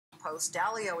Post,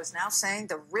 Dalio is now saying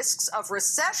the risks of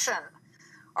recession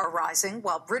are rising,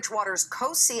 while Bridgewater's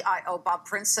co-CIO Bob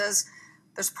Prince says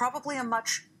there's probably a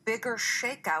much bigger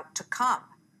shakeout to come,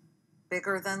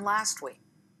 bigger than last week.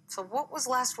 So what was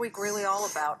last week really all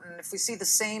about? And if we see the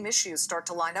same issues start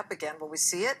to line up again, will we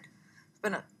see it? It's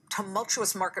been a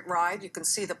tumultuous market ride. You can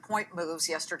see the point moves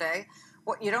yesterday.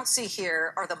 What you don't see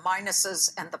here are the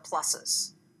minuses and the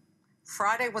pluses.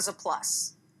 Friday was a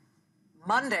plus.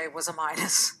 Monday was a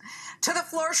minus. To the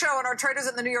floor show and our traders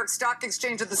at the New York Stock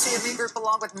Exchange and the CME Group,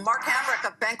 along with Mark Hamrick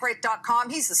of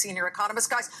Bankrate.com. He's the senior economist.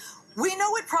 Guys, we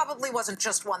know it probably wasn't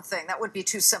just one thing. That would be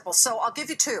too simple. So I'll give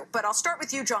you two. But I'll start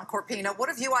with you, John Corpino. What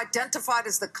have you identified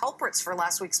as the culprits for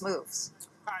last week's moves?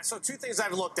 All right, so two things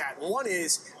I've looked at. One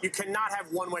is you cannot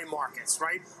have one-way markets,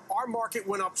 right? Our market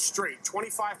went up straight,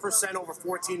 25% over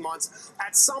 14 months.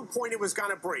 At some point, it was going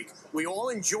to break. We all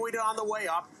enjoyed it on the way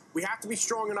up. We have to be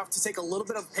strong enough to take a little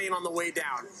bit of pain on the way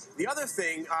down. The other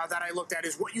thing that I looked at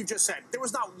is what you just said. There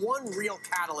was not one real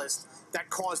catalyst that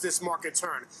caused this market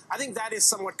turn. I think that is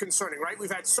somewhat concerning, right?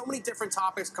 We've had so many different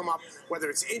topics come up, whether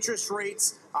it's interest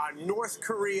rates, North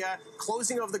Korea,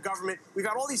 closing of the government. We've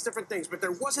got all these different things, but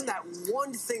there wasn't that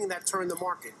one thing that turned the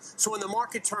market. So when the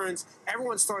market turns,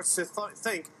 everyone starts to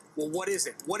think, well, what is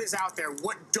it? What is out there?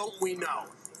 What don't we know?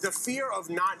 The fear of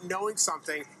not knowing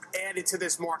something added to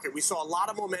this market. We saw a lot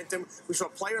of momentum. We saw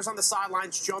players on the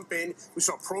sidelines jump in. We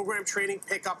saw program trading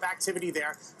pick up activity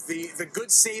there. The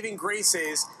good saving grace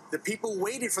is the people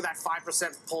waited for that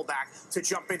 5% pullback to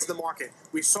jump into the market.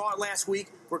 We saw it last week.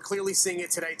 We're clearly seeing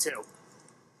it today, too.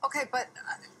 Okay, but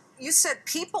you said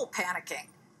people panicking.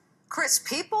 Chris,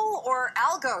 people or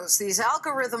algos, these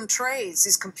algorithm trades,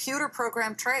 these computer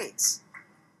program trades?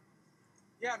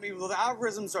 Yeah, I mean, well, the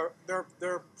algorithms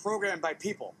they're programmed by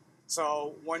people.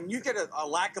 So when you get a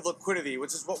lack of liquidity,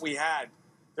 which is what we had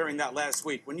during that last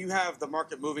week, when you have the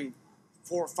market moving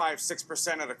 4, 5,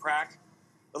 6% at a crack,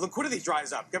 the liquidity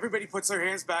dries up. Everybody puts their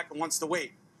hands back and wants to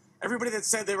wait. Everybody that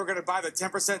said they were going to buy the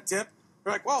 10% dip,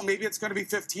 they're like, well, maybe it's going to be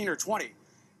 15 or 20.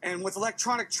 And with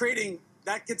electronic trading,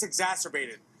 that gets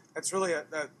exacerbated. That's really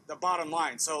the bottom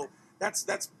line. So that's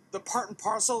the part and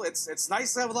parcel. It's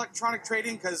nice to have electronic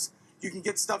trading because you can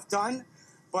get stuff done,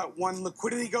 but when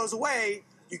liquidity goes away,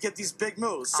 you get these big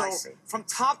moves. So from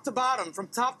top to bottom,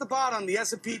 the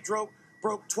S&P broke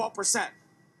 12%.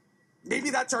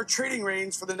 Maybe that's our trading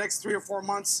range for the next 3 or 4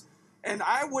 months. And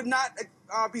I would not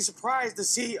be surprised to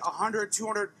see 100,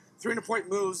 200, 300-point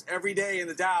moves every day in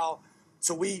the Dow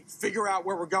so we figure out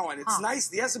where we're going. It's nice.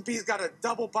 The S&P's got a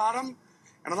double bottom,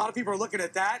 and a lot of people are looking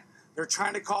at that. They're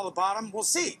trying to call the bottom. We'll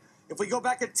see. If we go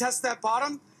back and test that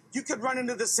bottom, you could run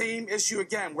into the same issue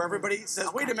again where everybody says,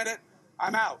 wait a minute,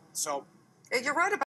 I'm out. So you're right about